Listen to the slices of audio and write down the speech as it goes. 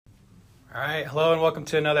All right, hello and welcome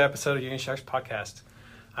to another episode of Union Sharks Podcast.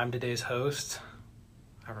 I'm today's host.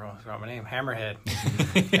 Everyone's got my name, Hammerhead,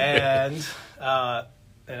 and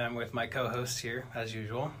I'm with my co-hosts here as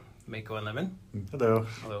usual, Mako and Lemon. Hello.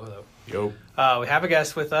 Hello. Yo. We have a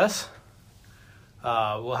guest with us.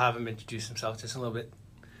 We'll have him introduce himself just a little bit.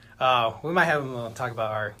 We might have him talk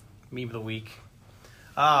about our meme of the week.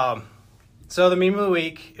 So the meme of the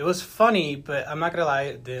week, it was funny, but I'm not gonna lie,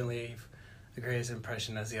 it didn't leave the greatest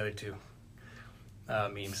impression as the other two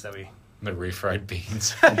memes that we. The refried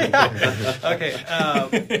beans.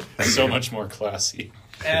 Okay. So much more classy.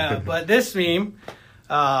 But this meme,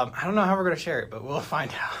 I don't know how we're going to share it, but we'll find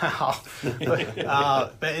out how.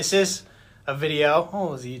 But it's just a video. Oh,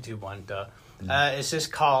 it was a YouTube one, duh. It's just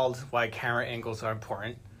called Why Camera Angles Are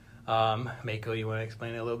Important. Mako, you want to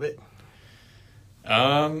explain it a little bit?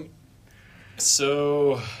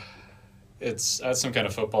 So it's at some kind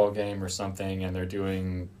of football game or something, and they're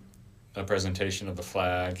doing a presentation of the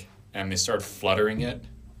flag, and they start fluttering it.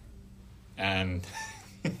 And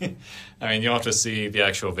I mean, you'll have to see the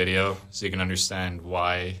actual video so you can understand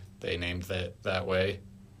why they named it that way.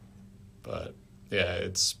 But yeah,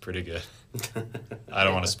 it's pretty good. I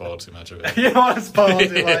don't want to spoil too much of it. You don't want to spoil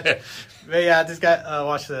too much. But yeah, just got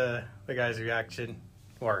watch the guy's reaction,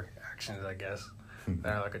 or actions, I guess. I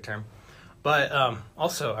don't like a term. But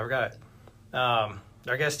also, I forgot,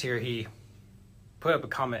 our guest here, he put up a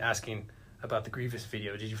comment asking about the Grievous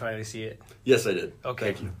video. Did you finally see it? Yes, I did.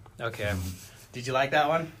 Okay. Thank you. Okay. Did you like that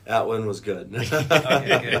one? That one was good.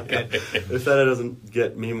 Okay, good. If that doesn't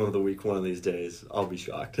get meme of the week one of these days, I'll be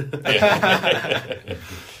shocked.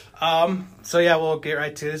 So yeah, we'll get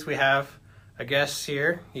right to this. We have a guest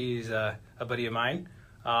here. He's a buddy of mine.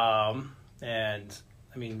 And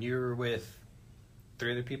I mean, you're with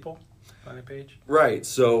 3 other people on the page? Right.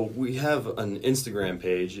 So we have an Instagram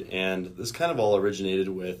page, and this kind of all originated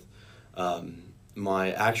with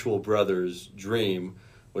my actual brother's dream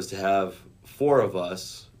was to have 4 of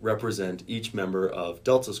us represent each member of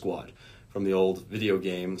Delta Squad from the old video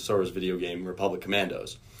game, Star Wars video game, Republic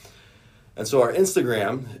Commandos. And so our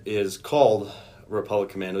Instagram is called Republic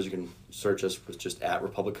Commandos. You can search us with just at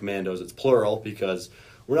Republic Commandos. It's plural because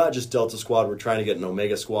we're not just Delta Squad. We're trying to get an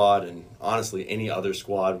Omega Squad, and honestly, any other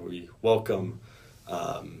squad. We welcome,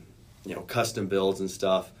 custom builds and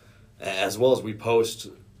stuff, as well as we post.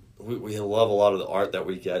 We love a lot of the art that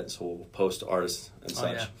we get, so we'll post artists and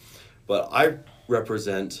such. Yeah. But I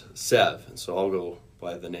represent Sev, and so I'll go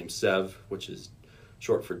by the name Sev, which is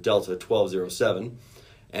short for Delta 1207.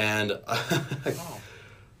 And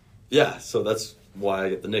yeah, so that's why I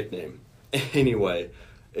get the nickname. Anyway,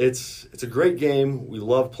 it's a great game. We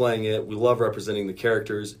love playing it. We love representing the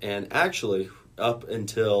characters. And actually, up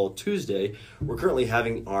until Tuesday, we're currently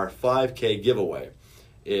having our 5K giveaway.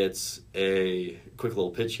 It's a quick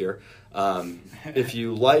little pitch here. If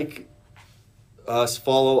you like us,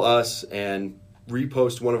 follow us, and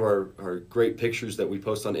repost one of our great pictures that we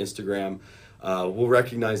post on Instagram, we'll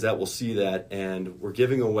recognize that, we'll see that, and we're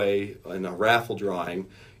giving away in a raffle drawing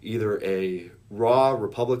either a raw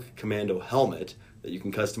Republic Commando helmet that you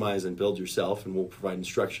can customize and build yourself, and we'll provide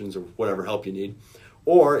instructions or whatever help you need.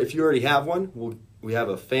 Or if you already have one, we have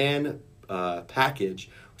a fan package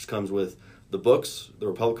which comes with the books, the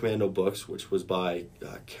Republic Commando books, which was by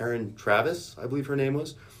Karen Travis, I believe her name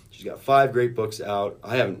was. She's got 5 great books out.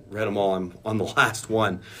 I haven't read them all. I'm on the last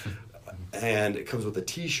one. And it comes with a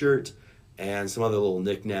t-shirt and some other little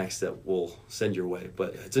knickknacks that we'll send your way.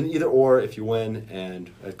 But it's an either or if you win,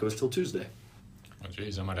 and it goes till Tuesday. Oh,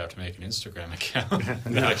 geez, I might have to make an Instagram account.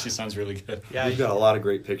 That actually sounds really good. Yeah, You've got a lot of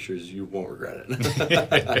great pictures. You won't regret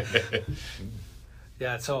it.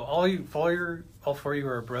 Yeah, so all 4 of you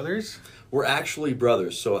are brothers? We're actually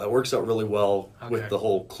brothers, so that works out really well with Okay. the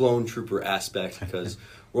whole clone trooper aspect because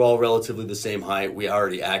we're all relatively the same height. We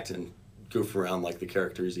already act and goof around like the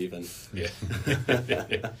characters even. Yeah.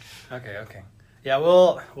 Okay. Yeah,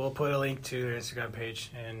 we'll put a link to their Instagram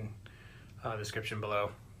page in the description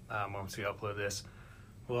below once we upload this.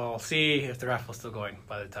 We'll see if the raffle's still going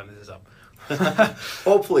by the time this is up.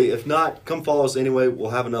 Hopefully, if not, come follow us anyway. We'll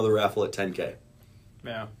have another raffle at 10K.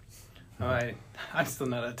 Yeah. All right. I'm still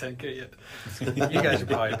not at 10K yet. You guys would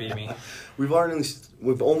probably beat me. We've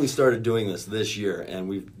only started doing this year, and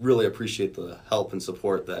we really appreciate the help and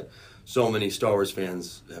support that so many Star Wars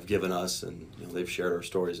fans have given us, and they've shared our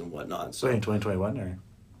stories and whatnot. So So in 2021 or?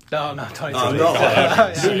 No, 2020.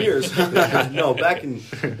 no, 2 years. No, back in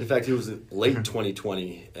fact, it was late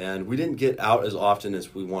 2020, and we didn't get out as often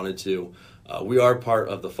as we wanted to. We are part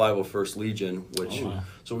of the 501st Legion, which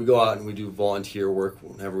so we go out and we do volunteer work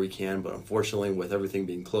whenever we can. But unfortunately, with everything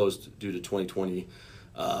being closed due to 2020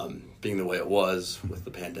 being the way it was with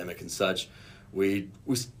the pandemic and such, we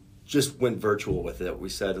just went virtual with it. We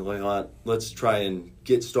said, let's try and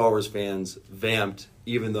get Star Wars fans vamped,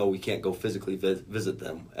 even though we can't go physically visit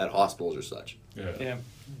them at hospitals or such. Yeah.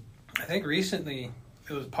 I think recently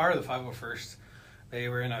it was part of the 501st. They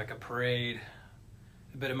were in like a parade,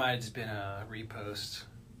 but it might have just been a repost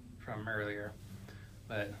from earlier.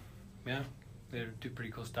 But yeah, they do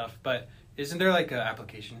pretty cool stuff. But isn't there like an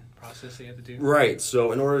application process they have to do? Right.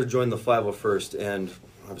 So in order to join the 501st, and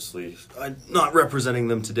obviously I'm not representing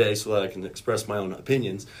them today so that I can express my own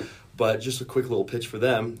opinions, but just a quick little pitch for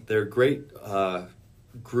them. They're a great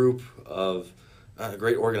group of a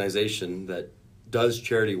great organization that does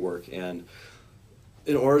charity work, and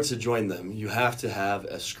in order to join them, you have to have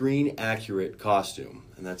a screen-accurate costume,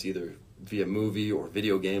 and that's either via movie or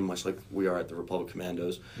video game, much like we are at the Republic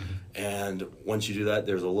Commandos. Mm-hmm. And once you do that,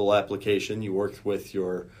 there's a little application. You work with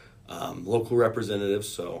your local representatives,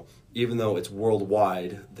 so even though it's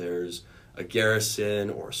worldwide, there's a garrison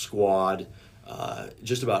or a squad,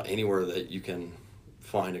 just about anywhere that you can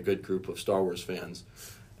find a good group of Star Wars fans.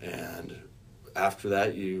 And after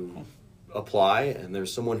that, you apply, and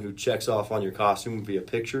there's someone who checks off on your costume via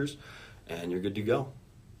pictures, and you're good to go.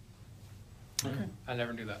 Okay. I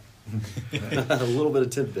never knew that. A little bit of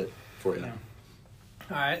tidbit for you. Yeah.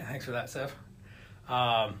 All right, thanks for that, Seth.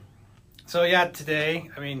 So yeah, today,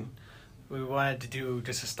 I mean, we wanted to do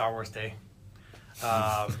just a Star Wars day.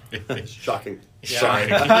 Shocking.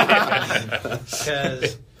 Because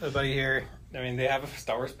everybody here, I mean, they have a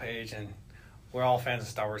Star Wars page, and we're all fans of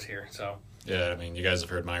Star Wars here, so. Yeah, I mean, you guys have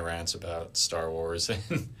heard my rants about Star Wars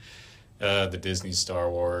and the Disney Star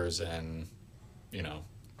Wars and, you know,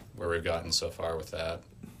 where we've gotten so far with that.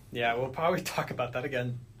 Yeah, we'll probably talk about that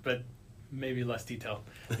again, but maybe less detail.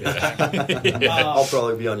 Yeah. I'll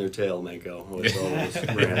probably be on your tail, Manko, with all those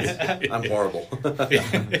rants. I'm horrible.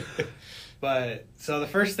 But, so the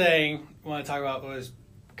first thing I want to talk about was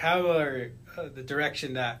kind of the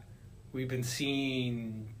direction that we've been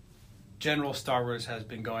seeing general Star Wars has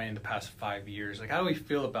been going in the past 5 years. Like, how do we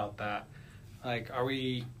feel about that? Like, are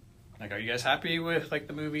you guys happy with, like,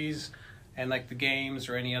 the movies and, like, the games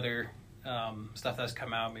or any other stuff that's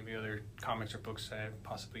come out, maybe other comics or books that have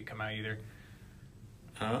possibly come out either?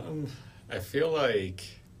 I feel like,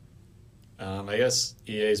 I guess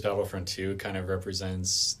EA's Battlefront 2 kind of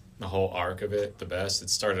represents the whole arc of it the best.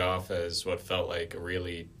 It started off as what felt like a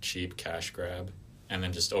really cheap cash grab, and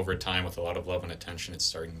then just over time with a lot of love and attention, it's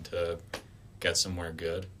starting to get somewhere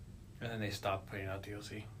good. And then they stopped putting out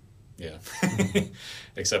DLC. Yeah.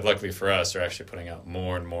 Except luckily for us, they're actually putting out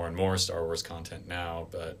more and more and more Star Wars content now.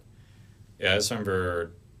 But yeah, I just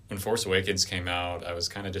remember when Force Awakens came out, I was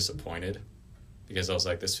kind of disappointed because I was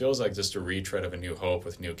like, this feels like just a retread of A New Hope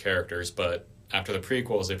with new characters. But after the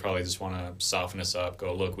prequels, they probably just want to soften us up,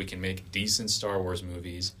 go, look, we can make decent Star Wars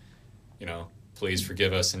movies, you know, please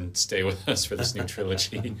forgive us and stay with us for this new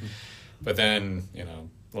trilogy. But then, you know,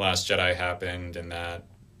 The Last Jedi happened, and that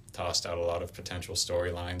tossed out a lot of potential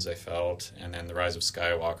storylines, I felt. And then The Rise of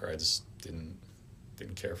Skywalker, I just didn't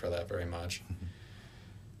care for that very much.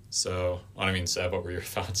 So, I mean, Seb, what were your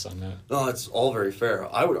thoughts on that? No, it's all very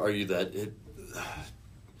fair. I would argue that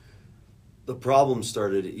the problem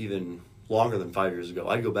started even longer than 5 years ago.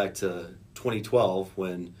 I'd go back to 2012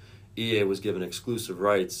 when EA was given exclusive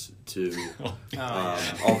rights to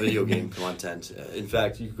all video game content. In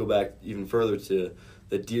fact, you could go back even further to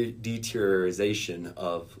the deterioration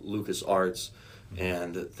of LucasArts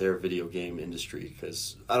and their video game industry.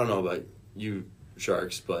 Because I don't know about you,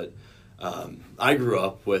 Sharks, but I grew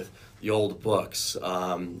up with the old books,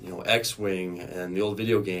 X-Wing and the old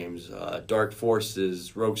video games, Dark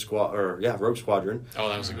Forces, Rogue Squadron. Oh,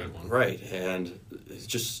 that was a good one. Right, and it's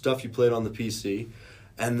just stuff you played on the PC.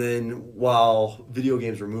 And then while video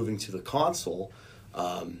games were moving to the console,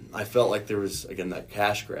 I felt like there was, again, that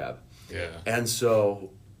cash grab. Yeah. And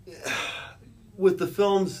so with the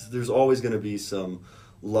films, there's always going to be some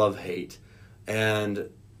love-hate. And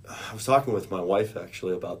I was talking with my wife,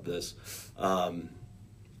 actually, about this.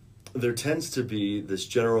 There tends to be this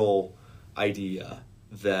general idea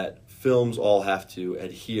that films all have to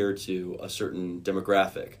adhere to a certain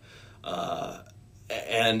demographic.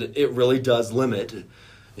 And it really does limit,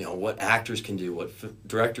 what actors can do, what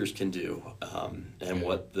directors can do, and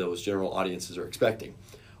what those general audiences are expecting.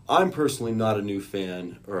 I'm personally not a new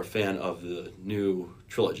fan or a fan of the new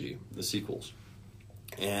trilogy, the sequels.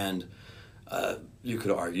 And you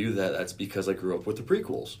could argue that that's because I grew up with the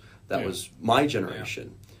prequels. That was my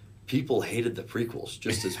generation. Yeah. People hated the prequels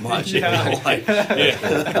just as much.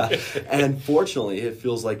 And fortunately, it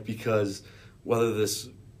feels like because whether this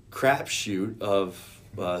crapshoot of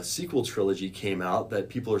sequel trilogy came out that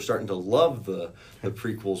people are starting to love the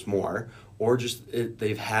prequels more, or just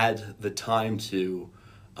they've had the time to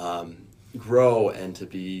grow and to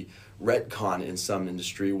be retcon in some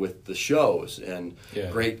industry with the shows and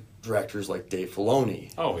great directors like Dave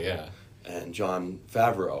Filoni. Oh yeah. And Jon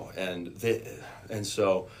Favreau, and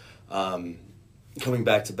so coming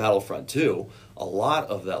back to Battlefront 2, a lot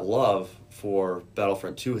of that love for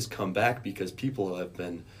Battlefront 2 has come back because people have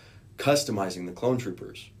been customizing the clone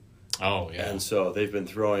troopers. Oh yeah. And so they've been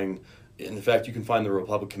throwing. In fact, you can find the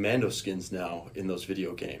Republic Commando skins now in those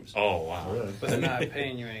video games. Oh wow. Really? But they're not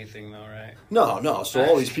paying you anything, though, right? No. So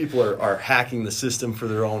all these people are hacking the system for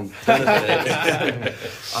their own benefit.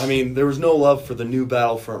 I mean, there was no love for the new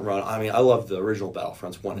Battlefront run. I mean, I love the original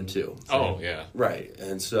Battlefronts 1 and 2. Oh yeah. Right.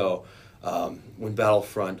 And so when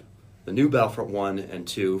the new Battlefront 1 and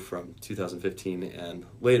 2 from 2015 and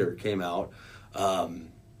later came out, there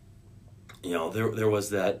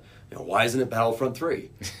was that, why isn't it Battlefront 3?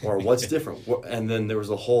 Or what's different? And then there was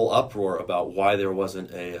a whole uproar about why there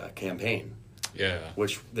wasn't a campaign. Yeah.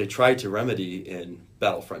 Which they tried to remedy in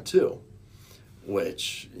Battlefront 2.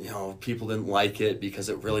 Which, people didn't like it because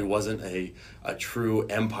it really wasn't a true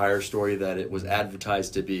Empire story that it was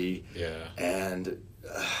advertised to be. Yeah. And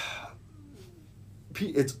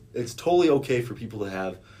it's totally okay for people to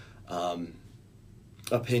have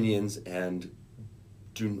opinions and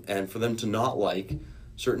for them to not like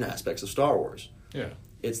certain aspects of Star Wars. Yeah.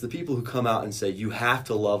 It's the people who come out and say you have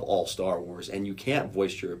to love all Star Wars and you can't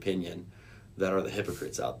voice your opinion that are the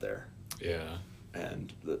hypocrites out there. Yeah.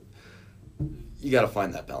 And you got to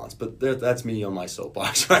find that balance. But that's me on my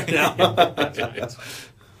soapbox right now.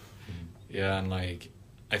 Yeah, and I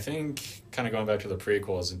think kind of going back to the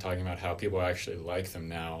prequels and talking about how people actually like them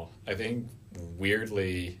now, I think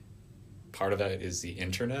weirdly part of that is the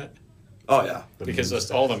internet. Oh, yeah. Because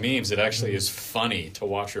just all the memes, it actually is funny to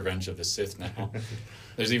watch Revenge of the Sith now.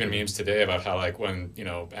 There's even memes today about how, when,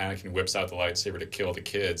 Anakin whips out the lightsaber to kill the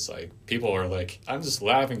kids, people are like, I'm just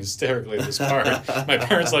laughing hysterically at this part. My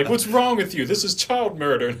parents like, what's wrong with you? This is child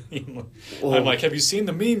murder. I'm like, have you seen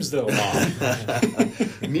the memes, though, Mom?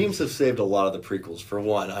 Memes have saved a lot of the prequels, for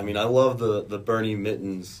one. I mean, I love the Bernie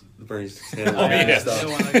Mittens, the Bernie Sanders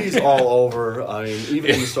stuff. He's all over. I mean,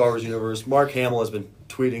 even in the Star Wars universe, Mark Hamill has been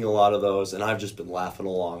tweeting a lot of those, and I've just been laughing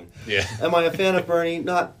along. Yeah. Am I a fan of Bernie?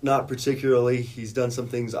 Not particularly. He's done some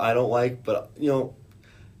things I don't like, but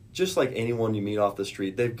just like anyone you meet off the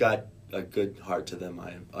street, they've got a good heart to them.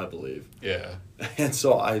 I believe. Yeah. And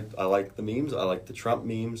so I like the memes. I like the Trump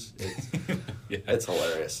memes. It's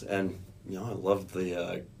hilarious, and I love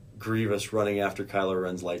the Grievous running after Kylo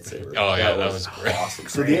Ren's lightsaber. Oh yeah, that was great. Awesome.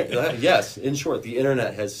 So yes, in short, the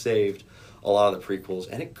internet has saved a lot of the prequels,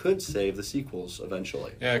 and it could save the sequels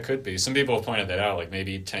eventually. Yeah, it could be. Some people have pointed that out.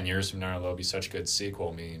 Maybe 10 years from now, there'll be such good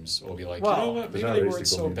sequel memes. We'll be like, you know what? Maybe they weren't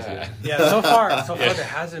so bad. Yeah, so far there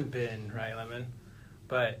hasn't been, right, Lemon?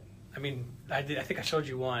 But I mean, I think I showed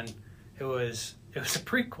you one. It was a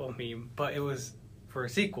prequel meme, but it was for a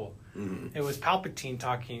sequel. Mm-hmm. It was Palpatine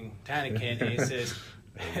talking to Anakin, and he says,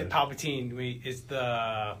 "Palpatine is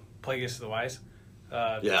the Plagueis of the Wise."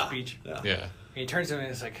 Speech. Yeah. Yeah. And he turns to him and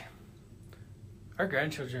is like, our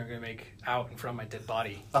grandchildren are going to make out in front of my dead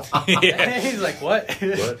body. And he's like, what?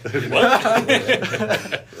 What?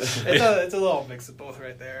 It's a little mix of both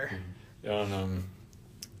right there. And,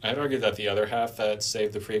 I'd argue that the other half that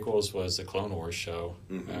saved the prequels was the Clone Wars show,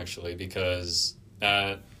 Mm-hmm. actually, because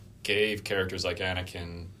that gave characters like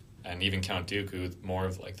Anakin and even Count Dooku more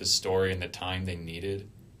of the story and the time they needed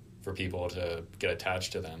for people to get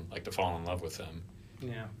attached to them, to fall in love with them.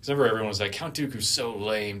 Yeah. Because remember, everyone was like, Count Dooku's so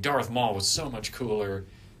lame. Darth Maul was so much cooler.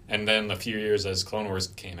 And then a few years as Clone Wars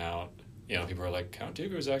came out, people were like, Count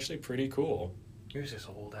Dooku was actually pretty cool. He was this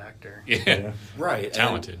old actor. Yeah. Right.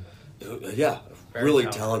 Talented. Very really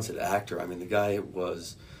talented actor. I mean, the guy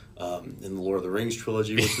was in the Lord of the Rings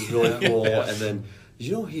trilogy, which was really cool. Yeah. And then,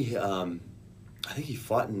 he, I think he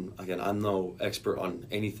fought in, again, I'm no expert on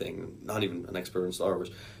anything, not even an expert in Star Wars,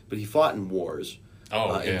 but he fought in wars.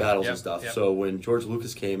 In battles and stuff. Yep. So when George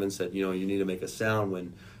Lucas came and said, you need to make a sound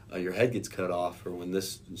when your head gets cut off or when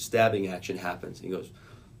this stabbing action happens, he goes,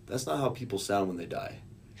 that's not how people sound when they die.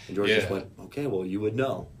 And George just went, okay, well, you would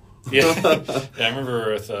know. Yeah. I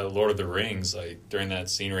remember with Lord of the Rings, during that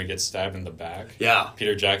scene where he gets stabbed in the back. Yeah.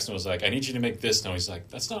 Peter Jackson was like, I need you to make this noise. He's like,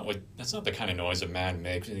 that's not the kind of noise a man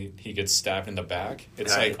makes. And he gets stabbed in the back.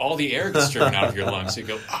 It's all the air gets driven out of your lungs. So you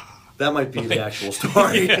go, ah. That might be the actual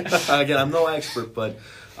story. Again, I'm no expert, but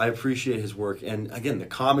I appreciate his work. And again, the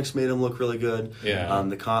comics made him look really good. Yeah.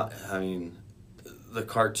 The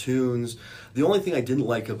cartoons. The only thing I didn't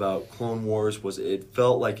like about Clone Wars was it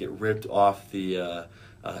felt like it ripped off the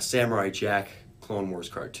Samurai Jack Clone Wars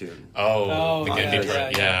cartoon. Oh, the yeah, Genndy yeah,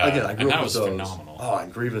 part. yeah. Yeah. Again, I grew and up that with was those. phenomenal. Oh,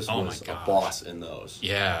 and Grievous Oh was my a gosh. boss in those.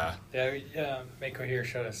 Yeah. Yeah, Mako here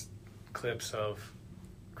showed us clips of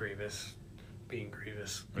Grievous being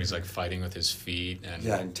Grievous. When he's like fighting with his feet and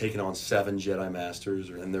Yeah, and taking on 7 Jedi Masters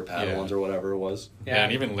or in their Padawans Yeah. or whatever it was. Yeah,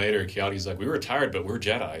 and even later, Kiadi's like, we were tired, but we're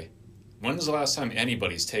Jedi. When's the last time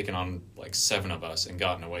anybody's taken on like 7 of us and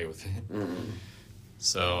gotten away with it? Mm-hmm.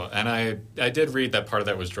 So, and I did read that part of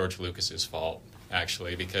that was George Lucas's fault,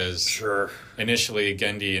 actually, because Sure. initially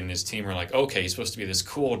Genndy and his team were like, okay, he's supposed to be this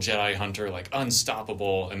cool Jedi hunter, like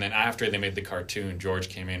unstoppable. And then after they made the cartoon, George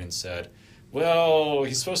came in and said, well,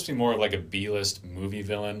 he's supposed to be more like a B-list movie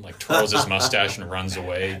villain, like twirls his mustache and runs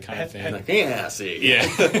away kind of thing. Like, yeah, see. Yeah.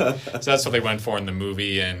 So that's what they went for in the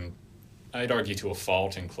movie, and I'd argue to a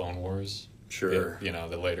fault in Clone Wars. Sure. You know,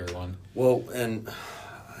 the later one. Well, and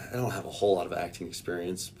I don't have a whole lot of acting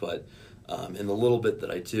experience, but in the little bit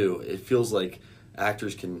that I do, it feels like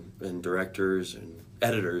actors can, and directors and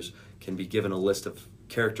editors can be given a list of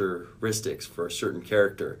characteristics for a certain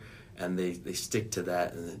character, and they stick to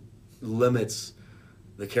that, and it limits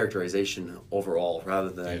the characterization overall rather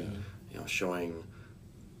than showing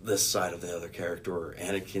this side of the other character or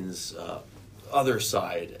Anakin's other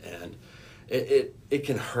side, and it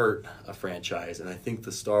can hurt a franchise, and I think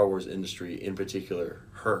the Star Wars industry in particular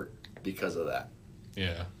hurt because of that.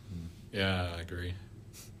 Yeah. Yeah, I agree.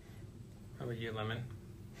 How about you, Lemon?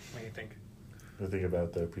 What do you think? What do you think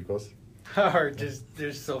about the prequels? Or just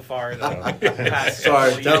there's so far.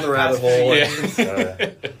 Sorry, down the rabbit hole.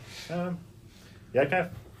 Yeah,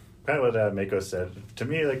 kind of what Mako said. To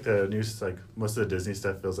me, like the news, like most of the Disney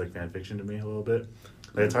stuff feels like fan fiction to me a little bit.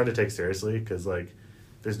 Like it's hard to take seriously because like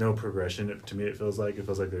there's no progression. To me, it feels like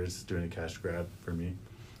they're just doing a cash grab for me.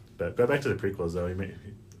 But go back to the prequels though.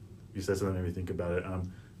 You said something that made me think about it.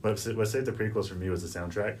 What saved the prequels for me was the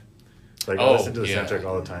soundtrack. Like I listened to the soundtrack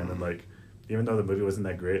all the time, and like even though the movie wasn't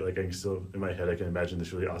that great, like I can still in my head I can imagine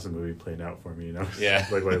this really awesome movie playing out for me. You know, Yeah.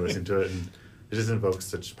 like when I listen to it, and it just invokes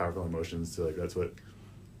such powerful emotions. So like that's what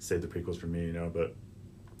saved the prequels for me. You know, but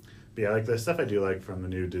yeah, like the stuff I do like from the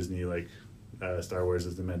new Disney, like Star Wars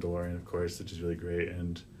is The Mandalorian, of course, which is really great,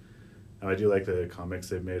 and I do like the comics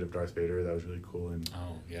they've made of Darth Vader. That was really cool, and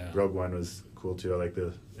Oh, yeah. Rogue One was cool too. I like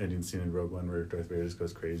the ending scene in Rogue One where Darth Vader just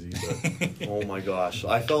goes crazy. But Oh my gosh,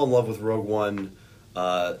 I fell in love with Rogue One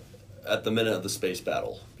at the minute of the space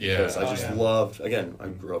battle because Yeah. I just yeah. loved. Again, I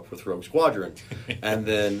grew up with Rogue Squadron, and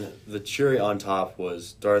then the cherry on top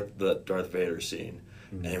was the Darth Vader scene,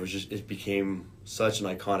 and it became such an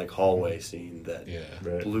iconic hallway scene that Yeah.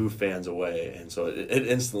 Right. blew fans away, and so it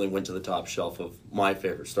instantly went to the top shelf of my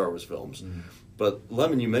favorite Star Wars films. But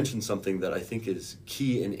Lemon, you mentioned something that I think is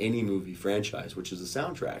key in any movie franchise, which is the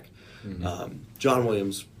soundtrack. John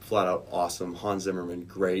Williams, flat out awesome. Hans Zimmerman,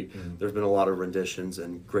 great. There's been a lot of renditions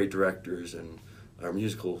and great directors and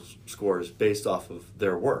musical scores based off of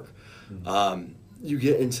their work. You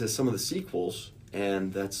get into some of the sequels,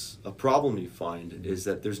 and that's a problem you find, is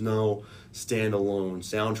that there's no standalone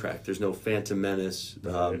soundtrack. There's no Phantom Menace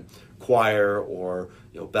choir or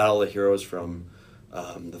Battle of the Heroes from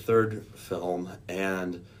the third film,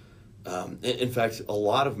 and in fact, a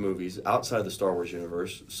lot of movies outside the Star Wars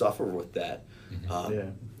universe suffer with that.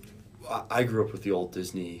 I grew up with the old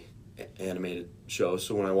Disney animated shows,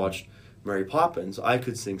 so when I watched Mary Poppins, I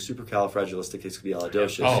could sing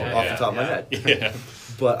Supercalifragilisticexpialidocious off the top of my head. Yeah.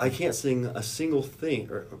 But I can't sing a single thing,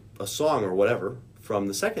 or a song or whatever, from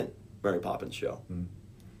the second Mary Poppins show.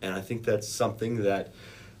 And I think that's something that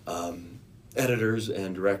editors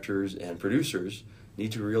and directors and producers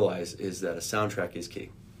need to realize, is that a soundtrack is key.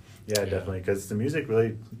 Yeah, definitely, because the music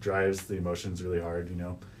really drives the emotions really hard, you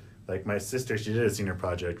know. Like my sister, she did a senior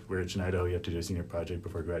project, which in Idaho you have to do a senior project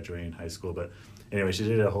before graduating high school. But anyway, she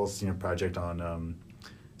did a whole senior project on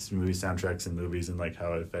movie soundtracks and movies and like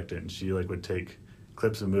how it affected it. And she like would take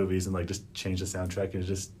clips of movies and like just change the soundtrack, and it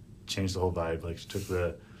just changed the whole vibe. Like she took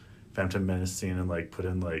the Phantom Menace scene and like put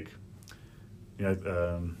in like,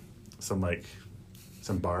 some like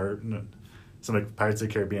Pirates of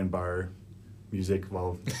the Caribbean bar music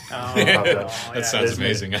while That sounds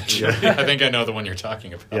amazing, actually. Yeah. I think I know the one you're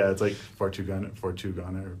talking about. Yeah, it's like Fortugana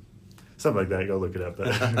or something like that. Go look it up. But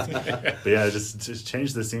yeah, it just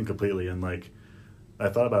changed the scene completely. And like, I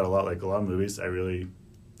thought about it a lot. Like a lot of movies,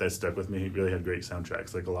 that stuck with me. Really had great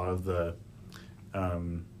soundtracks. Like a lot of the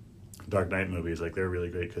Dark Knight movies, like they're really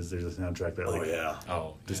great because there's a soundtrack that like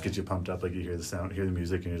just gets you pumped up. Like you hear the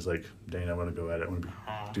music, and you're just like, dang, I want to go at it. I want to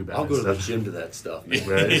do bad I'll go to the stuff. gym to that stuff. Man.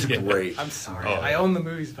 Right? It's great. I'm sorry. Oh, I yeah. own the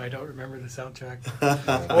movies, but I don't remember the soundtrack.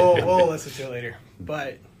 we'll listen to it later.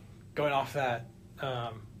 But going off that,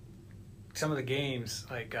 some of the games,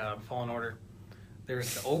 like Fallen Order,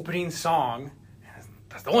 there's the opening song.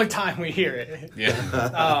 That's the only time we hear it.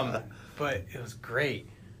 Yeah. But it was great.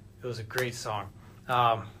 It was a great song.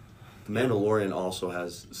 The Mandalorian also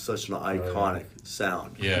has such an iconic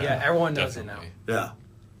sound. Yeah, everyone knows it now. definitely. Yeah.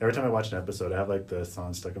 Every time I watch an episode, I have like the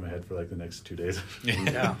song stuck in my head for like the next 2 days.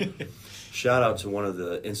 Yeah. Shout out to one of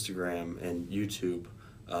the Instagram and YouTube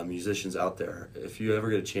musicians out there. If you ever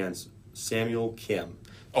get a chance, Samuel Kim.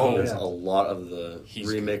 Oh, He does yeah. a lot of the He's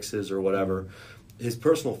remixes or whatever. His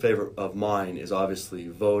personal favorite of mine is obviously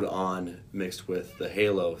Vote On mixed with the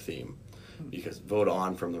Halo theme, because Vote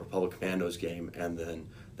On from the Republic Commandos game and then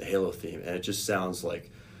the Halo theme, and it just sounds like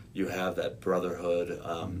you have that brotherhood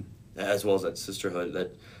as well as that sisterhood,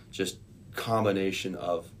 that just combination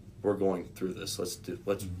of we're going through this.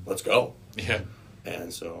 Let's go. Yeah.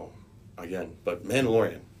 And so again, but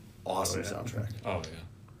Mandalorian, awesome Oh, yeah. soundtrack. Oh yeah.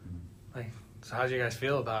 Like, so how do you guys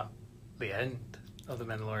feel about the end of The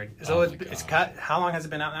Mandalorian? Oh So my it's God. cut. How long has it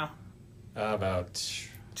been out now? About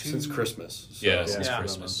Since Christmas. So, yeah, since Yeah.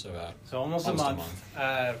 Christmas. About So almost a month.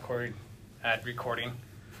 Recording.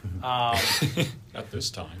 at this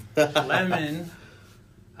time. Lemon,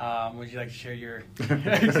 would you like to share your?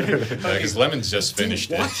 Because Lemon's just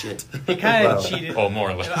finished it. Watch it. He kind of Well, cheated. Oh, more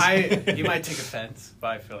or less. You might take offense, but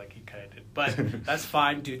I feel like he kind of did. But that's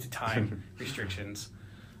fine due to time restrictions.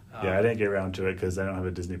 Yeah, I didn't get around to it because I don't have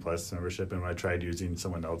a Disney Plus membership, and when I tried using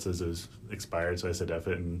someone else's, it was expired, so I said F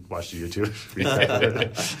it and watched the YouTube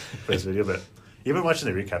recap for this video. But even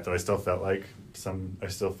watching the recap, though, I still felt like some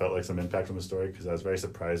impact from the story, because I was very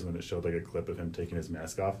surprised when it showed like a clip of him taking his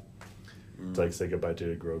mask off to like say goodbye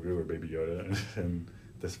to Grogu or Baby Yoda, and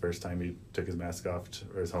this first time he took his mask off,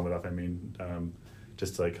 or his helmet off,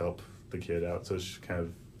 just to like help the kid out. So it's kind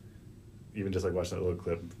of, even just like watching that little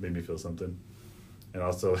clip made me feel something. And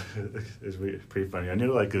also, it's pretty funny. I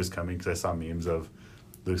knew like it was coming because I saw memes of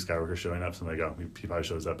Luke Skywalker showing up. So I'm like, oh, he probably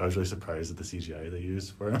shows up. I was really surprised at the CGI they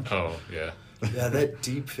used for him. Oh yeah. Yeah, that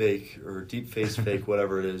deep fake or deep face fake,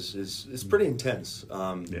 whatever it is pretty intense.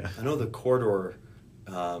 Yeah. I know the Corridor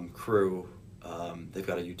crew, they've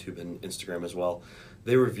got a YouTube and Instagram as well.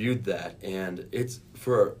 They reviewed that, and it's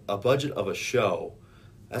for a budget of a show.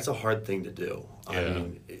 That's a hard thing to do. I Yeah.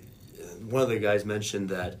 mean, one of the guys mentioned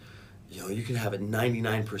that you can have it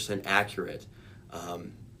 99% accurate,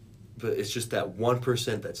 but it's just that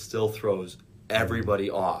 1% that still throws everybody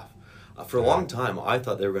off. For a long time, I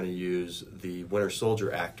thought they were going to use the Winter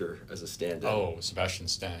Soldier actor as a stand-in. Oh, Sebastian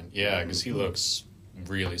Stan. Yeah, because he looks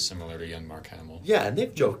really similar to young Mark Hamill. Yeah, and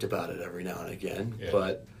they've joked about it every now and again, Yeah.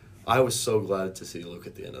 but I was so glad to see Luke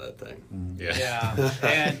at the end of that thing. Yeah. Yeah,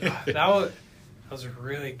 and that was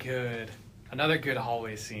really good. Another good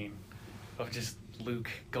hallway scene of just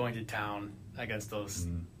Luke going to town against those.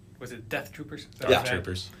 Was it Death Troopers? Is that Yeah. what that-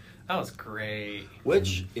 Troopers. That was great.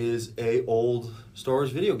 Which is a old Star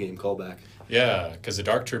Wars video game callback. Yeah, because the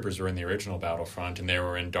Dark Troopers were in the original Battlefront, and they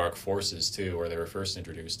were in Dark Forces too, where they were first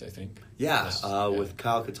introduced, I think. Yeah, Yes, with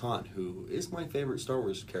Kyle Katarn, who is my favorite Star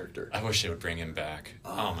Wars character. I wish they would bring him back.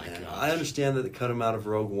 Oh, my man. god. I understand that they cut him out of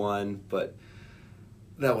Rogue One, but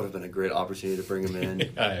that would have been a great opportunity to bring him in.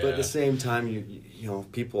 Yeah, But at the same time, you know,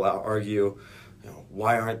 people argue,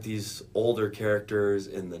 why aren't these older characters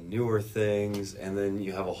in the newer things? And then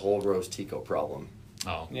you have a whole Rose Tico problem.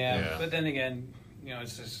 Oh, Yeah, but then again,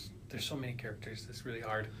 it's just there's so many characters. It's really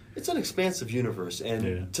hard. It's an expansive universe, and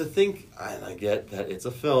Yeah. to think, and I get that it's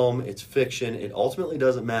a film, it's fiction, it ultimately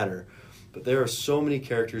doesn't matter, but there are so many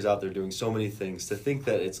characters out there doing so many things. To think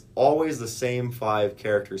that it's always the same 5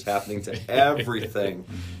 characters happening to everything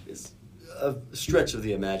is a stretch of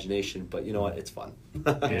the imagination, but you know what? It's fun.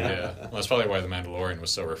 Yeah. Well, that's probably why The Mandalorian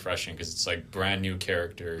was so refreshing, because it's like brand new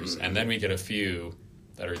characters, and then we get a few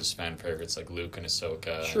that are just fan favorites, like Luke and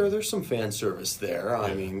Ahsoka. Sure, there's some fan service there. I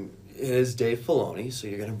Yeah. mean, it is Dave Filoni, so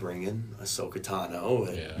you're going to bring in Ahsoka Tano.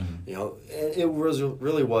 And, Yeah. and it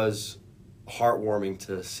really was heartwarming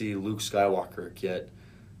to see Luke Skywalker get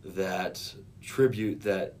that tribute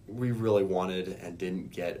that we really wanted and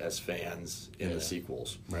didn't get as fans in Yeah. the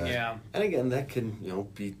sequels. Right. Yeah. And again, that can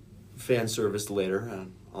be fan serviced later,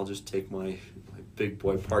 and I'll just take my big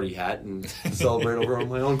boy party hat and celebrate over on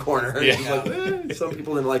my own corner. Yeah. It's like, some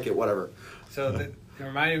people didn't like it, whatever. So it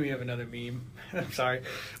reminded me of another meme. I'm sorry,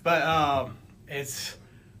 but it's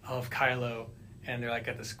of Kylo, and they're like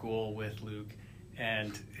at the school with Luke,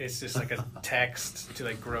 and it's just like a text to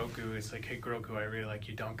like Grogu. It's like, "Hey Grogu, I really like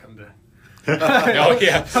you. Don't come to." Oh,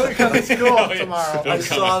 yeah. Don't come to school Oh, yeah. tomorrow. Don't I come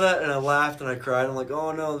saw in. that and I laughed and I cried. I'm like,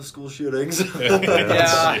 oh no, the school shootings.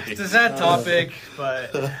 Yeah, it's a sad topic,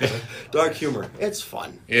 but Dark humor. It's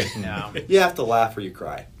fun. Yeah. yeah. You have to laugh or you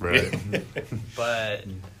cry. Right. But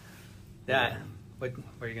Yeah. What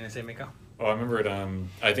were you gonna say, Miko? Oh, I remember it.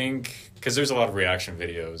 I think because there's a lot of reaction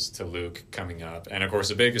videos to Luke coming up, and of course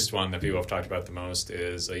the biggest one that people have talked about the most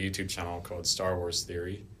is a YouTube channel called Star Wars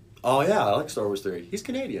Theory. Oh yeah, I like Star Wars Theory. He's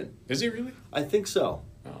Canadian. Is he really? I think so.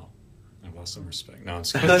 Oh, I've lost some respect. No, I'm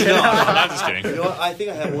just No, kidding. no. I'm just kidding. You know what? I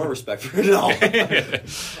think I have more respect for it now.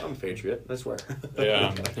 I'm a patriot, I swear.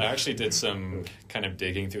 Yeah, I actually did some kind of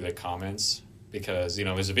digging through the comments because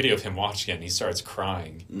there's a video of him watching it and he starts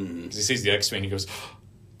crying because he sees the X-wing. He goes,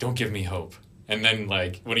 "Don't give me hope." And then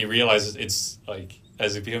like when he realizes it's like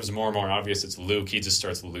as it becomes more and more obvious it's Luke, he just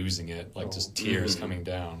starts losing it, like just tears coming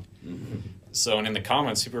down. So and in the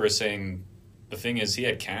comments, people were saying the thing is he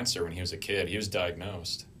had cancer when he was a kid. He was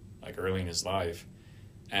diagnosed like early in his life.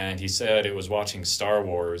 And he said it was watching Star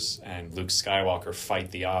Wars and Luke Skywalker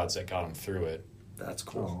fight the odds that got him through it. That's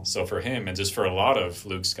cool. So for him, and just for a lot of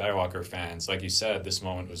Luke Skywalker fans, like you said, this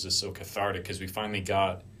moment was just so cathartic because we finally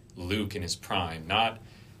got Luke in his prime, not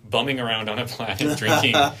bumming around on a planet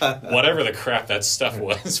drinking whatever the crap that stuff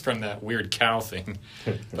was from that weird cow thing,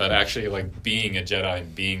 but actually like being a Jedi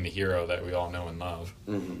and being the hero that we all know and love.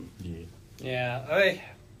 Mm-hmm. Yeah,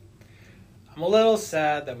 I'm a little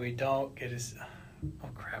sad that we don't get his... Oh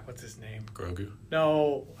crap, what's his name? Grogu.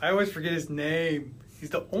 No, I always forget his name. He's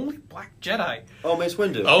the only black Jedi. Oh, Mace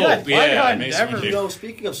Windu. Oh, Yeah, yeah, Qui-Gon Mace never- Windu. You know,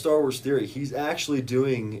 speaking of Star Wars Theory, he's actually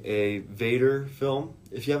doing a Vader film.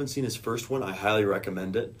 If you haven't seen his first one, I highly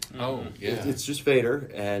recommend it. Oh, yeah. It's just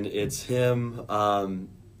Vader, and it's him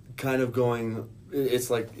kind of going... It's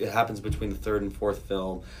like it happens between the third and fourth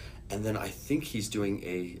film, and then I think he's doing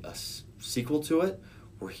a sequel to it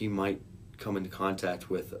where he might come into contact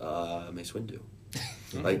with Mace Windu.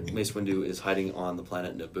 Like, Mace Windu is hiding on the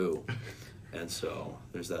planet Naboo. And so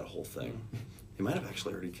there's that whole thing. He might have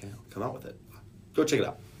actually already come out with it. Go check it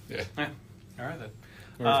out. Yeah. Yeah. All right then.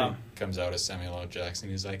 Or if he comes out as Samuel L. Jackson,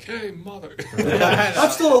 he's like, "Hey, mother." I'm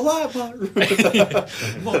still alive, Mother. That'd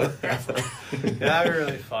be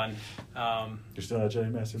really fun. You're still not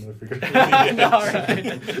Jedi Master, motherfucker.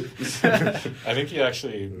 I think he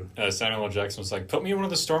actually, Samuel L. Jackson was like, "Put me in one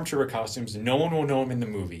of the Stormtrooper costumes. No one will know him in the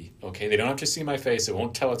movie. Okay, they don't have to see my face. It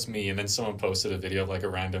won't tell it's me." And then someone posted a video of like a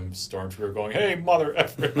random Stormtrooper going, "Hey, mother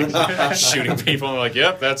effer," shooting people. And they're like,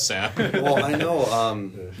 "Yep, that's Sam." Well, I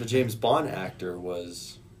know the James Bond actor was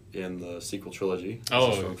in the sequel trilogy as a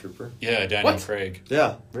Stormtrooper. Yeah, Daniel What? Craig.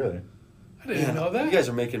 Yeah. Really? I didn't know that. You guys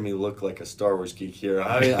are making me look like a Star Wars geek here.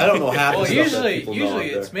 I mean, I don't know half Well, the stuff that people know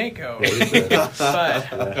usually out it's there. Mako. Yeah,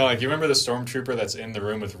 But No, like you remember the Stormtrooper that's in the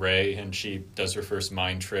room with Rey, and she does her first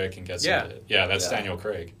mind trick and gets Yeah. into it. Yeah, that's Yeah. Daniel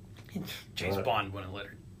Craig. James Bond wouldn't let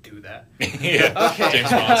her do that. Yeah, Okay. James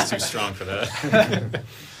Bond's too strong for that.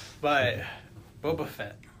 But Boba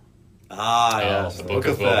Fett, Ah, yes. The Book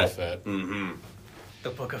of Boba Fett. Mm-hmm. the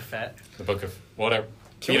Book of Fett. The Book of whatever.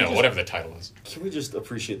 Can we just- Whatever the title is. Can we just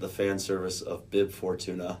appreciate the fan service of Bib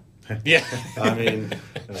Fortuna? Yeah. I mean,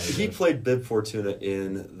 Nice. he played Bib Fortuna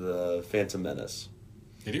in the Phantom Menace.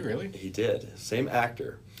 Did he really? He did. Same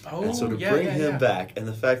actor. Oh, And so to yeah, bring yeah, him yeah. back, and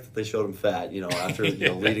the fact that they showed him fat, after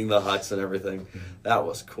leading the Hutts and everything, that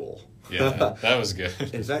was cool. Yeah, that was good.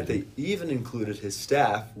 In fact, they even included his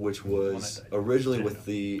staff, which was originally with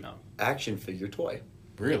the No. action figure toy.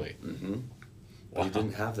 Really? Mm-hmm. But he Wow.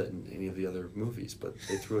 didn't have that in any of the other movies, but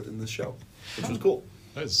they threw it in the show, which was cool.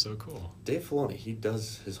 That is so cool. Dave Filoni, he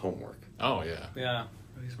does his homework. Oh yeah. Yeah,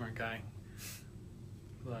 really smart guy.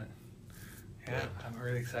 But yeah, I'm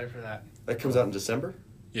really excited for that. That comes out in December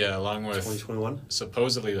Yeah, along with 2021.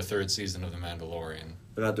 supposedly the third season of The Mandalorian.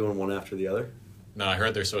 They're not doing one after the other. No, I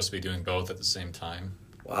heard they're supposed to be doing both at the same time.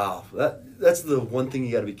 Wow, that's the one thing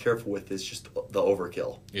you got to be careful with is just the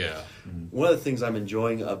overkill. Yeah. One of the things I'm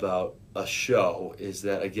enjoying about a show is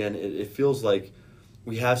that, again, it feels like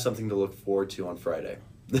we have something to look forward to on Friday.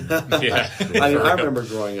 Yeah. I remember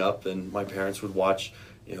growing up and my parents would watch,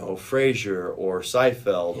 Frasier or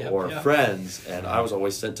Seinfeld Yep, or yep. Friends, and I was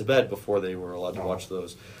always sent to bed before they were allowed to watch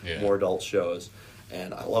those Yeah. more adult shows.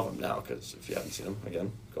 And I love them now because if you haven't seen them,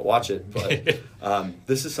 again, go watch it. But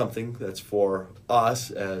this is something that's for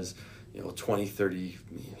us as 20, 30,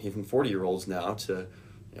 even 40-year-olds now to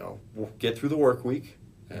get through the work week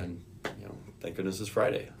and thank goodness it's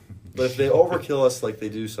Friday. But if they overkill us like they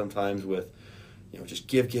do sometimes with just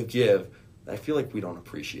give, I feel like we don't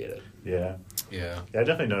appreciate it. Yeah. Yeah. Yeah, I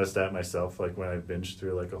definitely noticed that myself. Like when I binge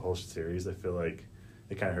through like a whole series, I feel like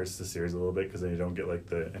it kind of hurts the series a little bit because then you don't get like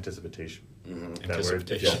the anticipation. Mm-hmm. That word.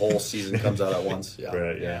 The whole season comes out at once. Yeah.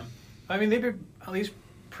 Right. Yeah. I mean, they've been at least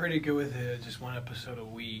pretty good with it, just one episode a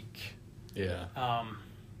week. Yeah.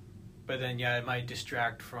 But then, yeah, it might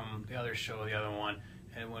distract from the other show, the other one,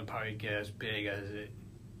 and it wouldn't probably get as big as it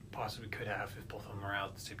possibly could have if both of them were out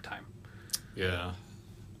at the same time. Yeah.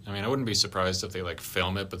 I mean, I wouldn't be surprised if they like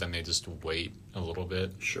film it, but then they just wait a little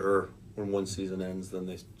bit. Sure. When one season ends, then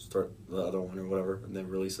they start the other one or whatever, and they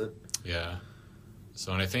release it. Yeah.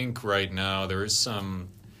 So, and I think right now there is some.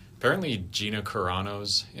 Apparently, Gina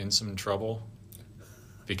Carano's in some trouble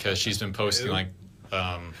because she's been posting Who? like,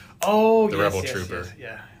 Oh, The yes, Rebel yes, Trooper. yes,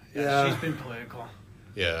 yeah. Yeah. She's been political.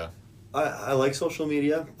 yeah, I like social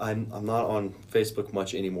media. I'm not on Facebook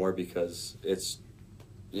much anymore because it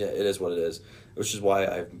is what it is, which is why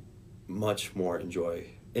I much more enjoy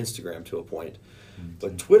Instagram to a point.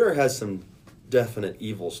 But Twitter has some definite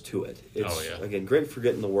evils to it. It's Oh, yeah. again great for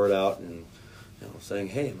getting the word out and saying,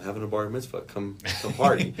 "Hey, I'm having a bar mitzvah, come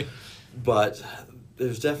party." But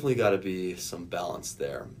there's definitely got to be some balance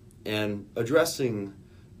there. And addressing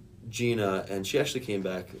Gina, and she actually came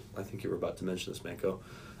back, I think you were about to mention this, Manko,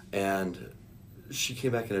 and she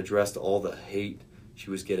came back and addressed all the hate she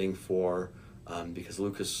was getting for, because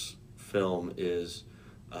Lucasfilm is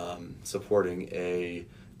supporting a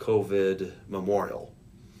COVID memorial.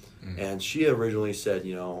 And she originally said,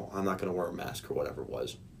 I'm not going to wear a mask or whatever it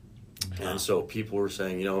was. And so people were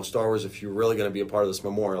saying, Star Wars, if you're really going to be a part of this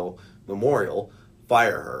memorial,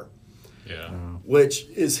 fire her. yeah, Which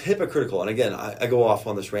is hypocritical. And again, I go off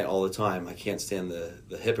on this rant all the time. I can't stand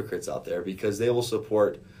the hypocrites out there because they will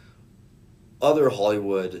support other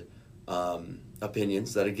Hollywood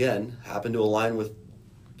opinions that, again, happen to align with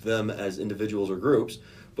them as individuals or groups,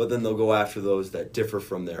 but then they'll go after those that differ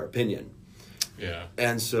from their opinion. yeah.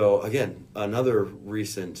 And so, again, another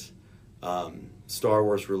recent Star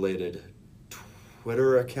Wars related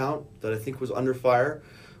Twitter account that I think was under fire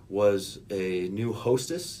was a new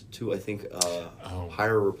hostess to, I think,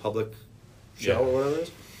 Higher Republic show or whatever it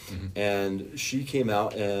is. And she came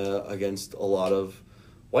out against a lot of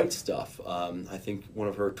white stuff. I think one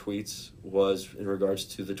of her tweets was in regards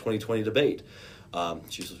to the 2020 debate.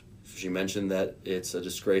 She mentioned that it's a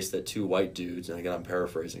disgrace that two white dudes, and again I'm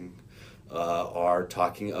paraphrasing, are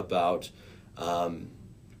talking about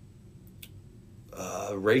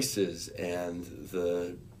races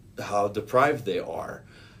and how deprived they are.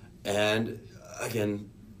 And again,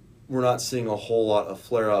 we're not seeing a whole lot of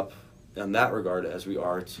flare-up in that regard as we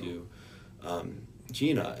are to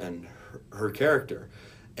Gina and her character.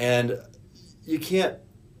 And you can't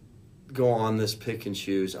go on this pick and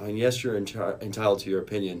choose. I mean, yes, you're entitled to your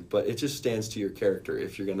opinion, but it just stands to your character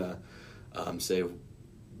if you're going to say,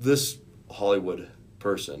 this Hollywood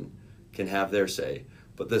person can have their say,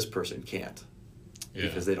 but this person can't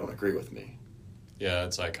because they don't agree with me. Yeah,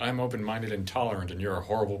 it's like, I'm open-minded and tolerant, and you're a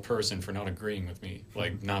horrible person for not agreeing with me,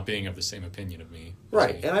 like not being of the same opinion of me.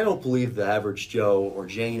 Right, and I don't believe the average Joe or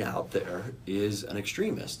Jane out there is an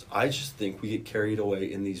extremist. I just think we get carried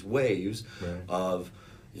away in these waves of,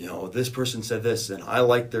 this person said this, and I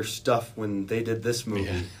like their stuff when they did this movie.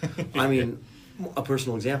 Yeah. I mean, a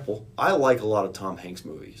personal example, I like a lot of Tom Hanks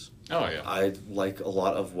movies. Oh, yeah. I like a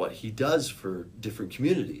lot of what he does for different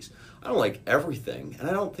communities. I don't like everything, and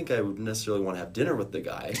I don't think I would necessarily want to have dinner with the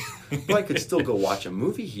guy, but I could still go watch a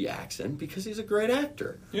movie he acts in because he's a great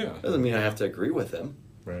actor. Yeah. Doesn't mean I have to agree with him.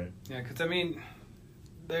 Right. Yeah, because I mean,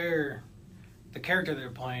 the character they're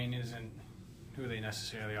playing isn't who they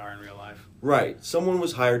necessarily are in real life. Right. Someone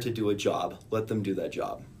was hired to do a job. Let them do that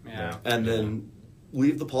job. Yeah. And then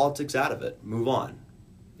leave the politics out of it. Move on.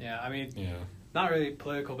 Yeah, I mean, Yeah. not really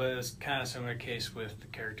political, but it's kind of a similar case with the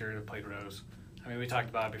character that played Rose. I mean, we talked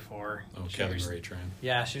about it before. Oh, She Kevin was- Ray Tran.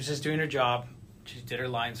 Yeah, she was just doing her job. She did her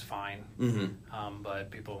lines fine. Mm-hmm. But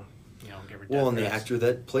people, give her death Well, and the threats. actor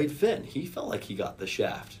that played Finn, he felt like he got the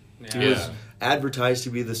shaft. Yeah. He was advertised to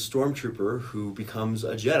be the stormtrooper who becomes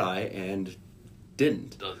a Jedi and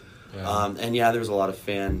didn't. Yeah. And yeah, there's a lot of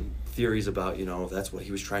fan theories about, that's what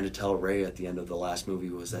he was trying to tell Rey at the end of the last movie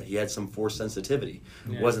was that he had some force sensitivity.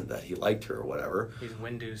 Yeah. It wasn't that he liked her or whatever. He's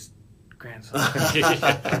Windu's grandson.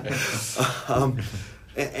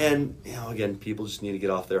 And again, people just need to get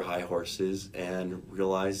off their high horses and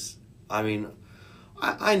realize, I mean,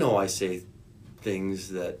 I know I say things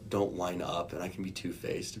that don't line up and I can be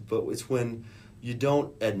two-faced, but it's when you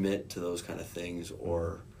don't admit to those kind of things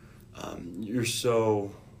or you're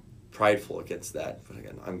so prideful against that. But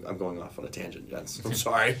again, I'm going off on a tangent, gents. I'm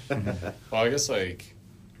sorry. Well, I guess, to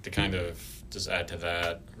kind of just add to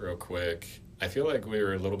that real quick, I feel like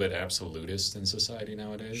we're a little bit absolutist in society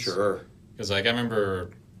nowadays. Sure. Because, I remember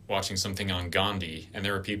watching something on Gandhi, and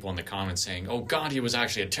there were people in the comments saying, oh, Gandhi was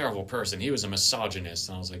actually a terrible person. He was a misogynist.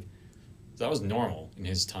 And I was like, that was normal in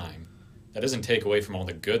his time. That doesn't take away from all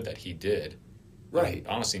the good that he did. Right. And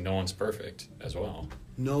honestly, no one's perfect as well.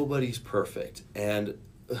 Nobody's perfect. And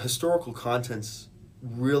historical contents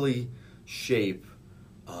really shape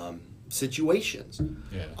situations.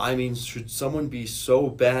 Yeah. I mean, should someone be so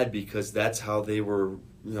bad because that's how they were,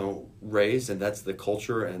 raised and that's the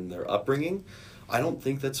culture and their upbringing? I don't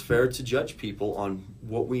think that's fair to judge people on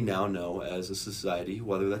what we now know as a society,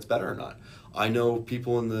 whether that's better or not. I know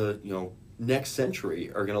people in the, next century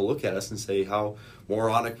are going to look at us and say how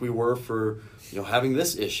moronic we were for, having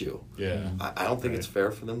this issue. Yeah. I don't think it's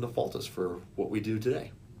fair for them to fault us for what we do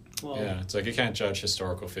today. Well, Yeah, it's like you can't judge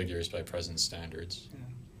historical figures by present standards.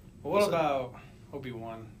 well, what about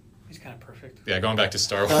Obi-Wan? He's kind of perfect. Yeah, going back to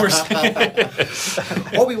Star Wars.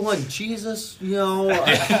 Obi-Wan, Jesus,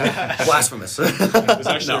 blasphemous. There's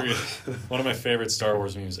actually one of my favorite Star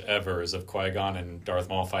Wars memes ever is of Qui-Gon and Darth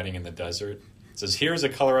Maul fighting in the desert. It says, here's a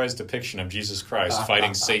colorized depiction of Jesus Christ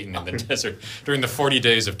fighting Satan in the desert during the 40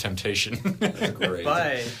 days of temptation. That's great.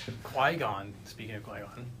 But Qui-Gon, speaking of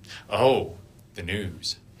Qui-Gon, Oh, the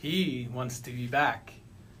news. he wants to be back.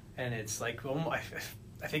 And it's like, well,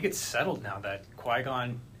 I think it's settled now that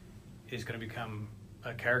Qui-Gon is going to become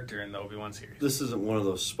a character in the Obi-Wan series. This isn't one of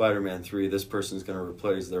those Spider-Man 3, this person's going to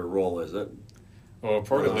replace their role, is it? Well, One of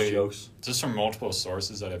those reportedly, jokes? just from multiple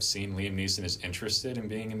sources that I've seen, Liam Neeson is interested in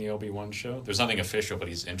being in the Obi-Wan show. There's nothing official, but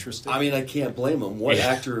he's interested. I mean, I can't blame him. What Yeah.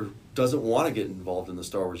 actor doesn't want to get involved in the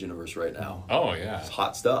Star Wars universe right now? Oh, yeah. It's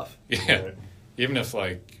hot stuff. Yeah. Even if,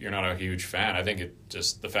 you're not a huge fan, I think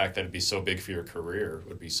the fact that it'd be so big for your career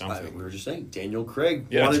would be something. We were just saying, Daniel Craig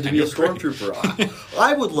Yeah, wanted to be a Daniel Craig. stormtrooper.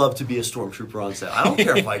 I would love to be a stormtrooper on set. I don't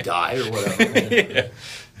care if I die or whatever. Yeah.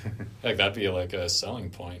 That'd be a selling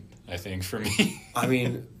point, I think, for me. I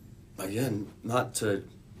mean, again, not to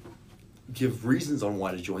give reasons on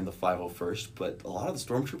why to join the 501st, but a lot of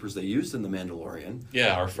the stormtroopers they used in The Mandalorian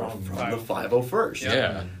Yeah, are were from... from the 501st.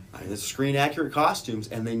 Yeah. I mean, it's screen accurate costumes,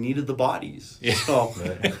 and they needed the bodies. Yeah. So,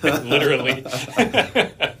 Literally.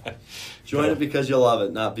 join it because you love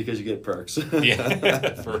it, not because you get perks.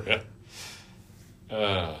 Yeah, for real.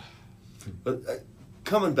 But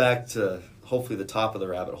coming back to hopefully the top of the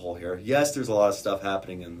rabbit hole here, yes, there's a lot of stuff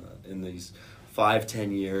happening in these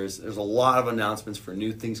 5-10 years. There's a lot of announcements for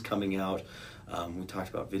new things coming out. We talked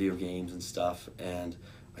about video games and stuff, and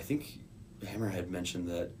I think Hammerhead mentioned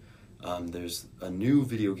that there's a new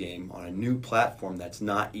video game on a new platform that's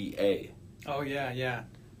not EA. Oh, yeah.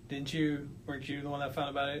 Weren't you the one that found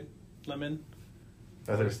about it, Lemon?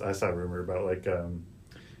 I saw a rumor about it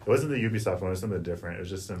wasn't the Ubisoft one, it was something different. It was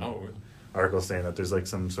just an article saying that there's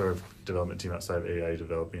some sort of development team outside of AI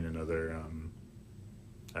developing another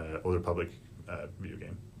Old Republic video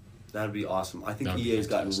game. That'd be awesome. I think That'd be EA's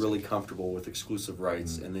gotten fantastic. really comfortable with exclusive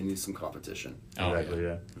rights, and they need some competition. Oh, Exactly,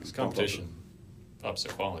 yeah. Because competition ups the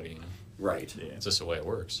quality, Right. Yeah. It's just the way it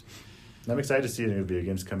works. I'm excited to see the new video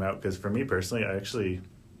games come out because for me personally, I actually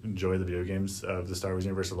enjoy the video games of the Star Wars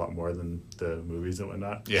universe a lot more than the movies and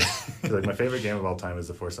whatnot. Yeah. 'Cause, my favorite game of all time is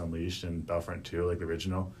The Force Unleashed and Battlefront 2, the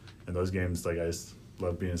original. And those games, I just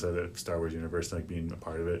love being inside the Star Wars universe and being a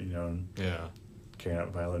part of it, and Yeah. carrying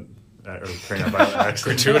out violent acts.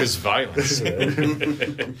 Gratuitous violence.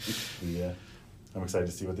 Yeah. I'm excited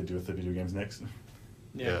to see what they do with the video games next.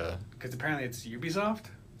 Yeah. Because apparently it's Ubisoft.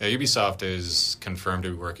 Yeah, Ubisoft is confirmed to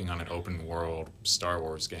be working on an open world Star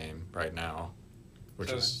Wars game right now, which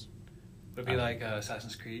So- is Would be like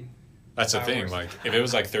Assassin's Creed. that's the Star thing. Wars. If it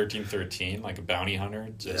was 1313, a bounty hunter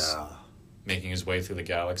just Yeah. making his way through the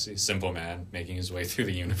galaxy, simple man making his way through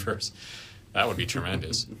the universe, that would be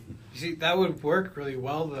tremendous. You see, that would work really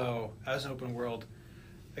well, though, as an open world.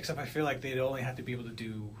 Except I feel like they'd only have to be able to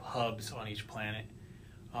do hubs on each planet.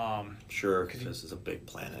 Sure, 'Cause because this is a big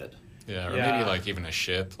planet. Yeah, or Yeah. maybe even a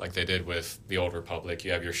ship, like they did with the Old Republic.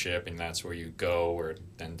 You have your ship, and that's where you go, or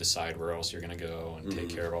then decide where else you're going to go and take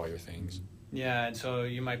care of all your things. Yeah, and so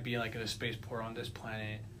you might be in a spaceport on this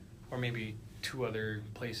planet, or maybe 2 other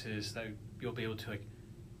places that you'll be able to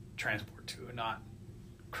transport to and not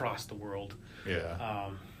cross the world. Yeah.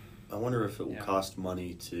 I wonder if it will Yeah. cost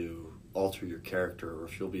money to alter your character, or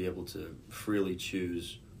if you'll be able to freely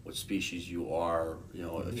choose what species you are.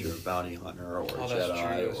 If you're a bounty hunter or a Oh, that's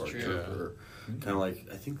Jedi true, that's or a true. trooper. Kind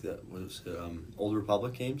of I think that was Old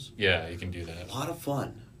Republic games. Yeah, you can do A that. lot of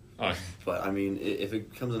fun. Oh, But I mean, if it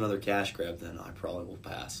becomes another cash grab, then I probably will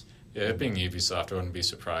pass. yeah, it being Ubisoft, I wouldn't be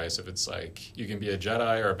surprised if it's you can be a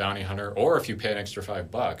Jedi or a bounty hunter, or if you pay an extra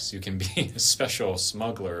 $5, you can be a special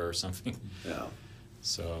smuggler or something. Yeah.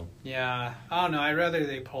 So, Yeah, I don't know. I'd rather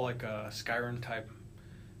they pull a Skyrim type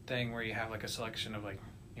thing where you have a selection of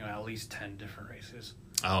at least 10 different races,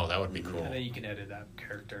 oh, that would be cool. and then you can edit that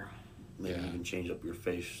character. Maybe Yeah. you can change up your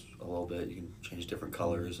face a little bit. You can change different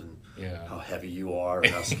colors and Yeah. how heavy you are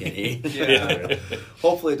and how skinny. Yeah.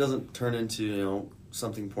 Hopefully it doesn't turn into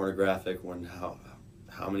something pornographic when how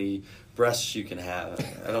how many breasts you can have.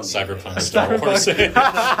 I don't Cyberpunk Star Wars. You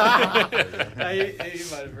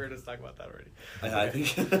might have heard us talk about that already. I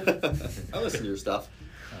think I listen to your stuff.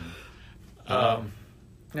 Yeah,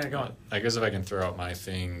 go on. I guess if I can throw out my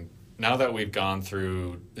thing, now that we've gone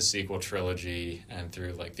through the sequel trilogy and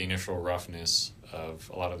through like the initial roughness of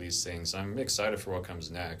a lot of these things, I'm excited for what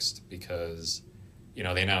comes next because, you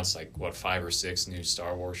know, they announced like 5 or 6 new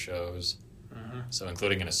Star Wars shows. So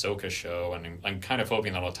including an Ahsoka show, and I'm kind of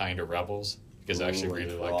hoping that'll tie into Rebels because I actually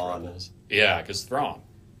really liked Rebels. Yeah, because Thrawn.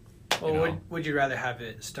 Well, would you rather have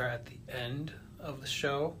it start at the end of the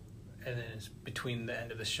show, and then it's between the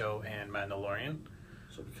end of the show and Mandalorian?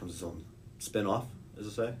 So it becomes its own spin-off, as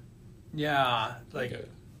I say? Yeah, like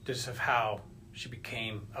just of how she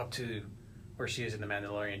became up to where she is in the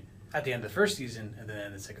Mandalorian at the end of the first season, and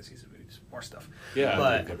then the second season, more stuff. Yeah,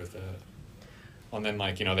 but I'm good with that. Well, and then,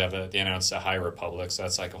 like, you know, they announced the High Republic, so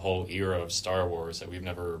that's like a whole era of Star Wars that we've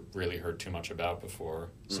never really heard too much about before,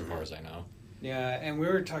 so far as I know. Yeah, and we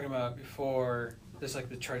were talking about before, there's like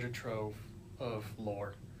the treasure trove of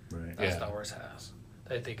lore that Star Wars has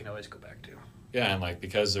that they can always go back to. Yeah, and like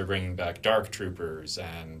because they're bringing back Dark Troopers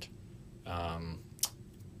and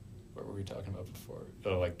what were we talking about before?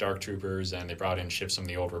 Oh, like Dark Troopers, and they brought in ships from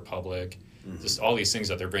the Old Republic. Just all these things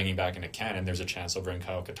that they're bringing back into canon. There's a chance they'll bring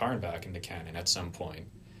Kyle Katarn back into canon at some point,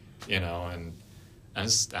 you know. And I'm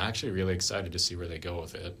just actually really excited to see where they go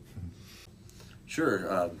with it.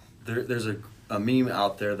 Sure. There's a meme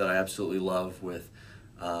out there that I absolutely love with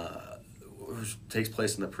which takes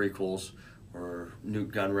place in the prequels where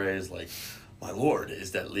Newt Gunray is like, "My lord,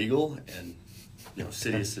 is that legal?" And you know,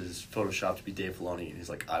 Sidious is photoshopped to be Dave Filoni, and he's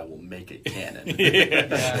like, "I will make it canon."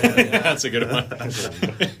 That's a good one.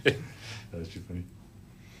 That was too funny.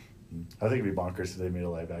 I think it'd be bonkers if they made a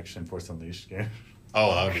live action Force Unleashed game.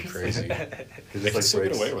 Oh, that would be crazy. Because They could still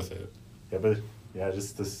get away with it. Yeah, but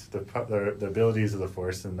just the abilities of the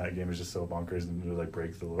Force in that game is just so bonkers, and it would like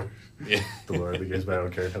break the lore. Yeah. The lore of the games, but I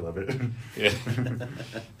don't care. I love it. Yeah.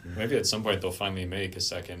 Maybe at some point they'll finally make a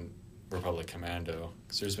second Republic Commando,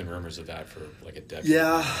 because there's been rumors of that for like a decade.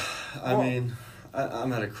 Yeah, I mean,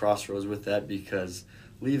 I'm at a crossroads with that because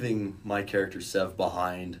leaving my character Sev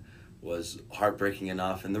behind was heartbreaking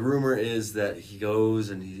enough, and the rumor is that he goes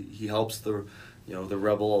and he helps the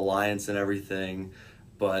Rebel Alliance and everything,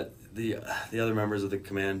 but the other members of the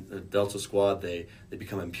Delta Squad they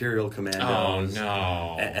become Imperial Commandos. Oh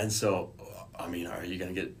no! And so, I mean, are you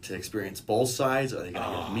going to get to experience both sides? Are they going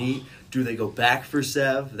to get to meet? Do they go back for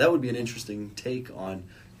Sev? That would be an interesting take on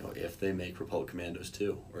if they make Republic Commandos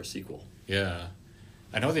 2 or a sequel. Yeah,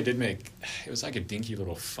 I know they did make. It was like a dinky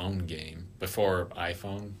little phone game before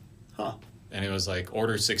iPhone. Huh. And it was like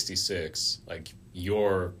Order 66, like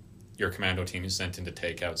your commando team is sent in to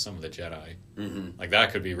take out some of the Jedi. Mm-hmm. Like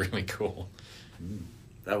that could be really cool.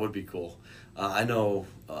 That would be cool. I know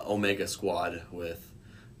Omega Squad with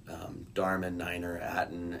Darman, Niner,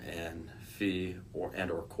 Atten, and Fee or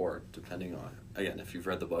Court, depending on, again, if you've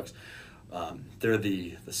read the books. They're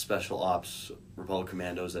the special ops Republic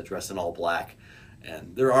Commandos that dress in all black,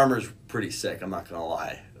 and their armor's pretty sick, I'm not going to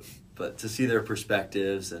lie. But to see their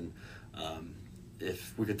perspectives and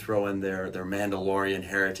if we could throw in their Mandalorian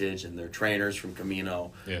heritage and their trainers from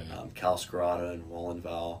Camino, Cal Scarata and Wallen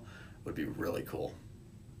Val, would be really cool.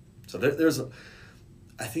 So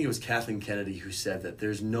I think it was Kathleen Kennedy who said that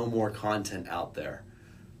there's no more content out there.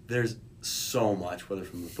 There's so much, whether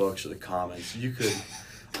from the books or the comics. You could,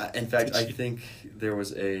 in fact, I think there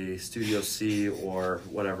was a Studio C or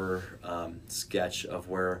whatever sketch of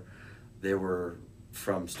where they were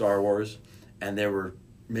from Star Wars, and they were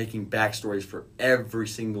making backstories for every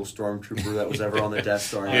single stormtrooper that was ever on the Death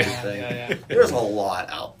Star and everything. Yeah. There's a lot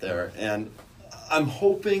out there, and I'm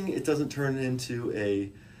hoping it doesn't turn into a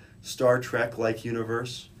Star Trek-like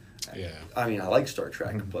universe. Yeah. I mean, I like Star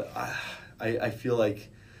Trek, but I feel like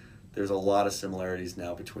there's a lot of similarities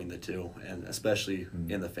now between the two, and especially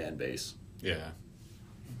in the fan base. Yeah.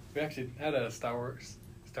 We actually had a Star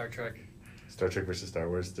Trek versus Star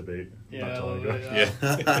Wars debate not too a long little ago. bit,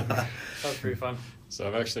 Yeah. That was pretty fun. So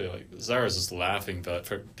I've actually, like, Zara's just laughing, but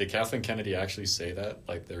did Kathleen Kennedy actually say that?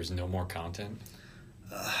 Like, there's no more content?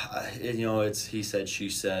 It's he said, she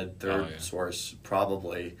said, third source,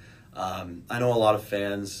 probably. I know a lot of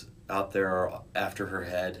fans out there are after her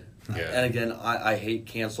head. Yeah. And again, I hate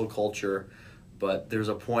cancel culture, but there's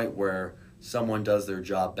a point where someone does their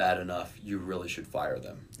job bad enough, you really should fire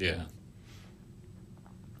them. Yeah.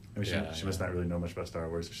 I mean, she must not really know much about Star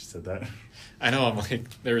Wars if she said that. I know, I'm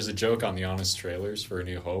like, there was a joke on the Honest Trailers for A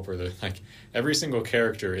New Hope where they're like, every single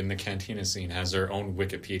character in the cantina scene has their own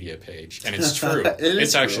Wikipedia page. And it's true.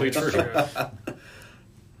 It's true. actually true.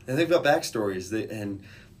 And they've got backstories, and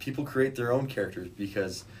people create their own characters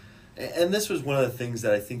because, and this was one of the things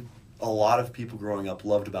that I think a lot of people growing up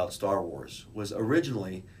loved about Star Wars, was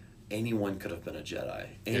originally anyone could have been a Jedi,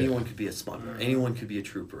 anyone could be a smuggler, anyone could be a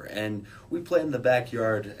trooper, and we played in the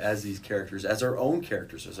backyard as these characters, as our own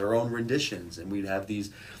characters, as our own renditions, and we'd have these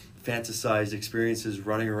fantasized experiences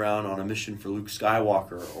running around on a mission for Luke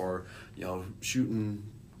Skywalker, or shooting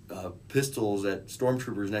pistols at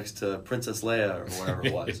stormtroopers next to Princess Leia or whatever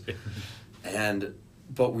it was.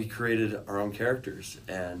 But we created our own characters,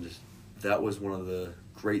 and that was one of the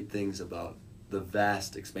great things about the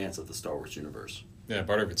vast expanse of the Star Wars universe. Yeah,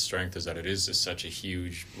 part of its strength is that it is just such a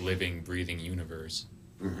huge, living, breathing universe.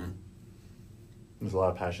 Mm-hmm. There's a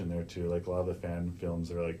lot of passion there too. Like a lot of the fan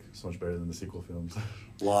films are like so much better than the sequel films.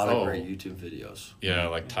 A lot of great YouTube videos. Yeah,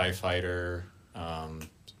 like TIE Fighter,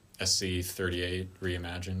 SC-38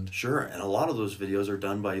 reimagined. Sure, and a lot of those videos are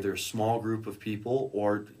done by either a small group of people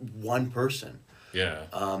or one person. Yeah.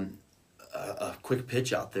 A quick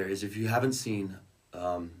pitch out there is, if you haven't seen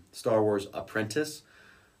Star Wars Apprentice,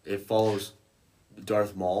 it follows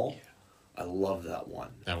Darth Maul. Yeah. I love that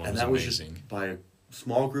one. That one and was that amazing. Was just by a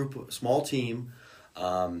small team.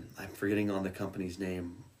 I'm forgetting on the company's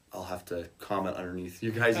name. I'll have to comment underneath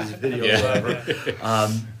you guys' video or whatever.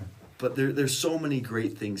 But there's so many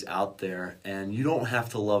great things out there, and you don't have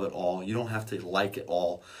to love it all. You don't have to like it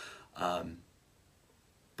all.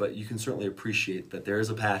 But you can certainly appreciate that there is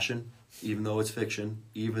a passion, even though it's fiction,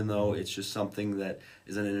 even though it's just something that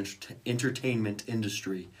is in an entertainment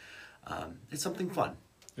industry. It's something fun.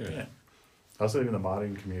 Yeah. Also, even the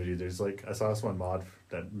modding community, there's like, I saw this one mod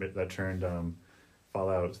that turned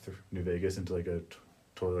Fallout New Vegas into like a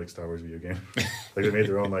totally like Star Wars video game. Like they made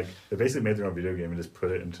their own, they basically made their own video game and just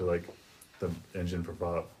put it into like the engine for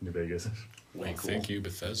Fallout New Vegas. Well, Cool. thank you,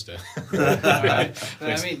 Bethesda. I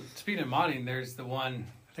mean, speaking of modding, there's the one,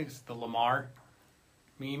 I think it's the Lamar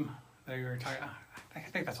meme that you were talking. I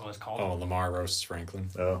think that's what it's called. Oh, Lamar roasts Franklin.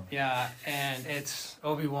 Oh. Yeah, and it's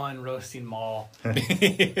Obi-Wan roasting Maul. And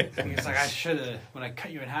he's like, when I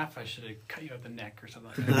cut you in half, I should have cut you at the neck or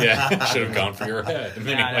something like that. Yeah, should have gone for your head. And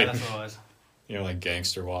then Yeah, he, that's what it was.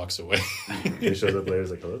 Gangster walks away. He shows up later,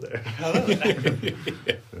 he's like, hello there. Hello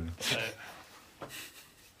there.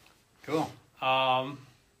 Cool.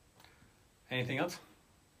 Anything else?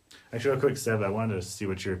 Actually, a quick step. I wanted to see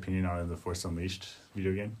what your opinion on the Force Unleashed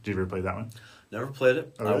video game. Did you ever play that one? Never played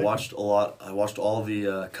it. Oh, really? I watched a lot. I watched all the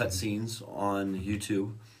cutscenes on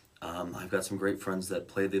YouTube. I've got some great friends that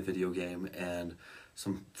play the video game, and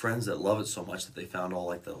some friends that love it so much that they found all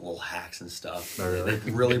like the little hacks and stuff. Oh, really?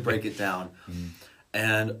 They really break it down,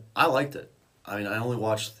 and I liked it. I mean, I only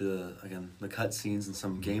watched the cutscenes and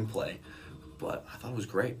some gameplay, but I thought it was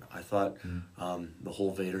great. I thought the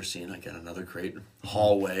whole Vader scene, again, another great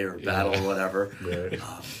hallway or battle or whatever,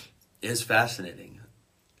 is fascinating,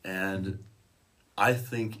 and I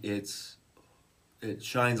think it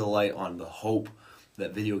shines a light on the hope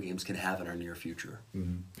that video games can have in our near future.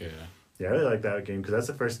 Mm-hmm. Yeah. Yeah, I really like that game because that's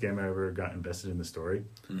the first game I ever got invested in the story.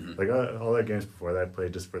 Mm-hmm. Like all the games before that I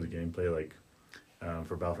played just for the gameplay, like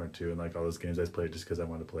for Battlefront 2 and like all those games I played just because I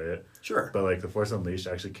wanted to play it. Sure. But like the Force Unleashed,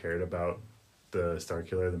 I actually cared about the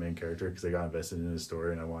Starkiller, the main character, because I got invested in his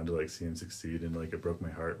story and I wanted to like see him succeed, and like it broke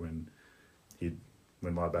my heart when a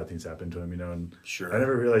lot of bad things happened to him, and Sure. I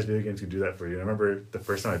never realized video games could do that for you. And I remember the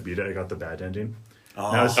first time I beat it, I got the bad ending. Oh,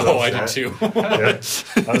 And I was so I did upset. too.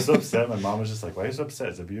 Yeah. I was so upset. My mom was just like, "Why are you so upset?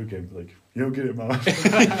 It's a video game." Like, you don't get it, mom.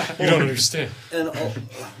 You don't understand. And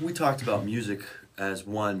we talked about music as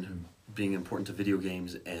one being important to video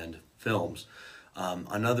games and films.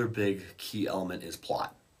 Another big key element is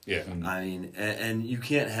plot. Yeah. I mean, and you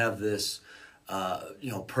can't have this,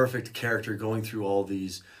 perfect character going through all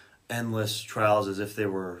these endless trials as if they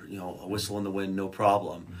were, a whistle in the wind, no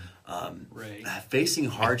problem. Right. Facing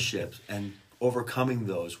hardships and overcoming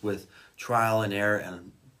those with trial and error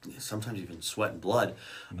and sometimes even sweat and blood.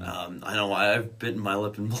 I know I've bitten my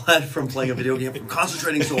lip and bled from playing a video game, from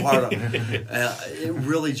concentrating so hard on it. It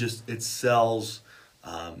really it sells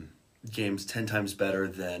games 10 times better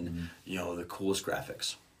than, the coolest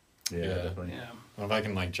graphics. Yeah, definitely. Yeah. Well, if I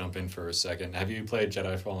can jump in for a second, have you played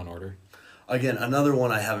Jedi Fallen Order? Again, another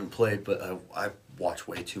one I haven't played, but I watch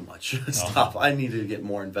way too much stuff. I need to get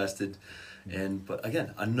more invested in. But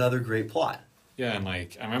again, another great plot. Yeah, and I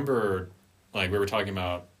remember we were talking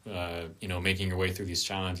about making your way through these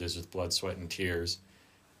challenges with blood, sweat, and tears.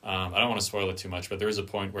 I don't want to spoil it too much, but there is a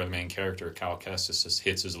point where the main character, Cal Kestis, just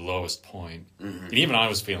hits his lowest point. Mm-hmm. And even I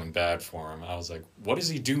was feeling bad for him. I was like, what does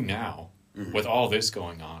he do now with all this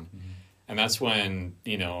going on? Mm-hmm. And that's when,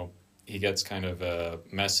 he gets kind of a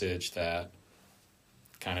message that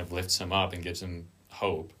kind of lifts him up and gives him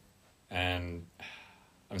hope. And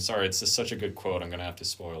I'm sorry, it's just such a good quote. I'm going to have to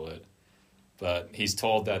spoil it. But he's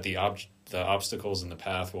told that the obstacles in the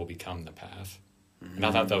path will become the path. And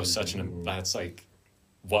I thought that was that's like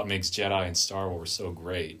what makes Jedi and Star Wars so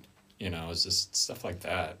great. It's just stuff like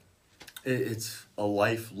that. It's a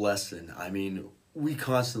life lesson. I mean, we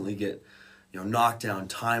constantly get, knocked down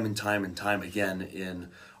time and time and time again in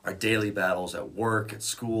our daily battles at work, at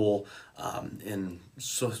school, in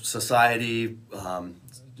society.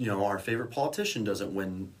 Our favorite politician doesn't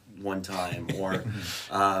win one time, or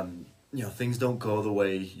things don't go the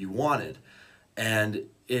way you wanted. And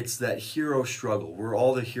it's that hero struggle. We're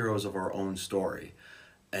all the heroes of our own story.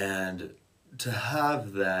 And to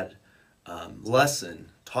have that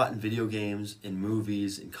lesson taught in video games, in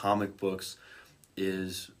movies, in comic books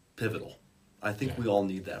is pivotal. I think we all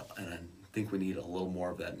need that, and I think we need a little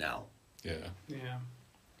more of that now. Yeah. Yeah.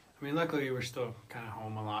 I mean, luckily we're still kind of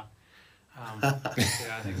home a lot.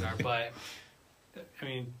 Things are, but I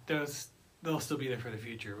mean, they'll still be there for the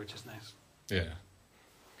future, which is nice. Yeah.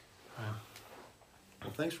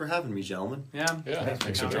 Well, thanks for having me, gentlemen. Yeah. Yeah.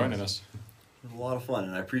 Thanks for joining us. It was a lot of fun,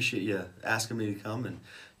 and I appreciate you asking me to come and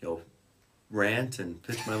rant and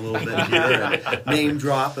pitch my little bit here and name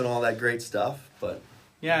drop and all that great stuff. But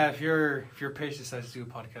yeah, if your page decides to do a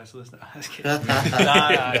podcast, listen. I was kidding.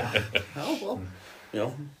 Nah. Oh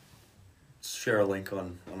well, share a link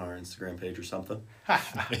on our Instagram page or something.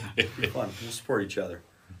 It'll be fun. We'll support each other.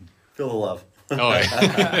 Feel the love. Oh,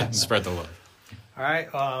 yeah. Spread the love. All right.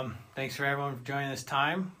 Thanks for everyone for joining this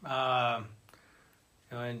time.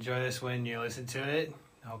 Enjoy this when you listen to it.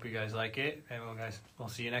 I hope you guys like it. And we'll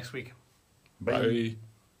see you next week. Bye.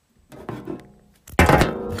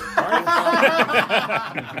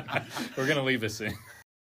 We're going to leave this in.